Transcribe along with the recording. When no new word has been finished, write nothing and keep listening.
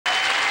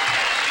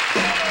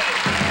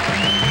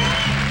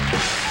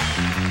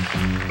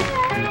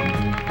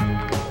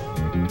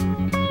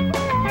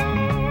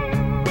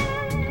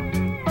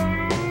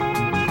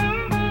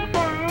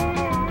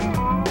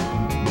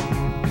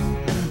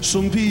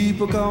Some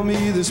people call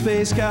me the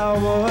space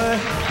cowboy.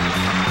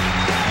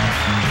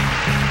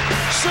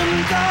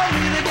 Some call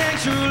me the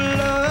gangster of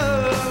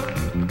love.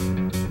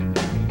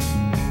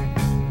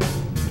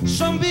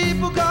 Some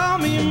people call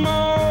me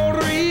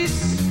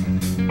Maurice,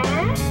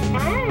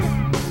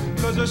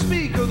 'cause I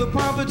speak of the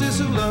pompous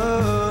of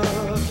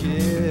love,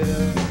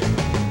 yeah.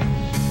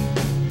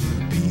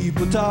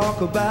 People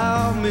talk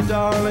about me,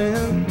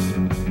 darling.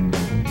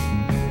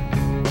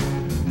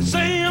 They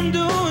say I'm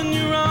doing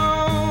you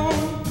wrong,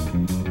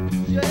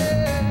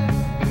 yeah.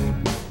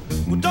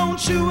 Well,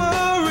 don't you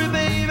worry,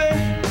 baby,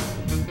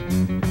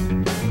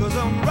 'cause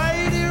I'm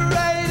right here,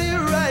 right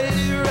here, right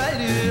here, right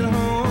here at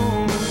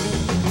home.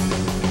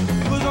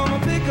 'Cause I'm a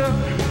picker,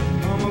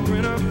 I'm a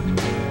grinner,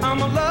 I'm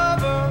a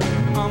lover,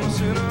 I'm a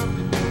sinner.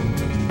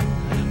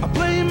 I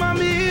play my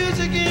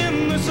music in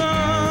the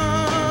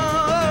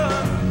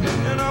sun,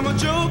 and I'm a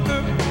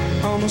joker,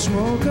 I'm a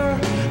smoker,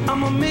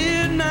 I'm a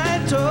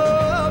midnight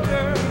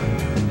talker.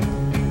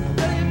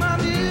 Play my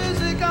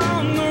music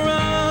on the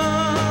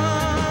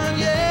run,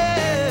 yeah.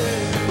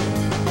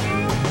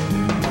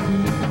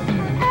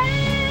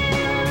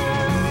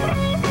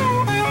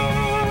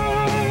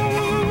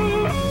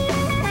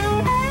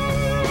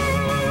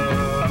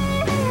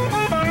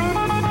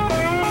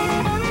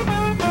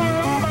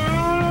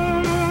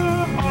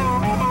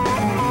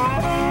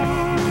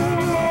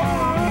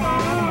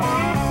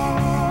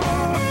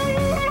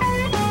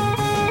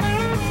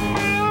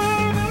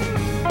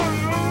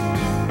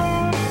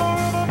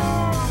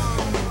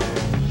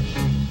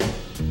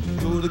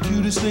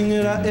 Thing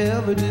that I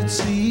ever did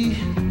see.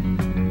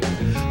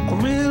 I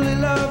really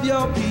love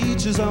your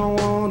peaches, I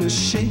wanna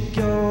shake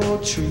your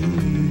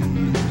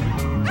tree.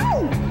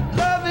 Ooh!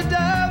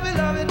 Lovey-dovey,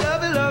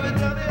 lovey-dovey,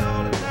 lovey-dovey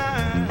all the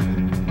time.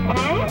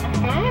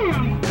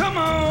 Come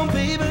on,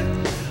 baby,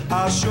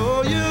 I'll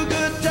show you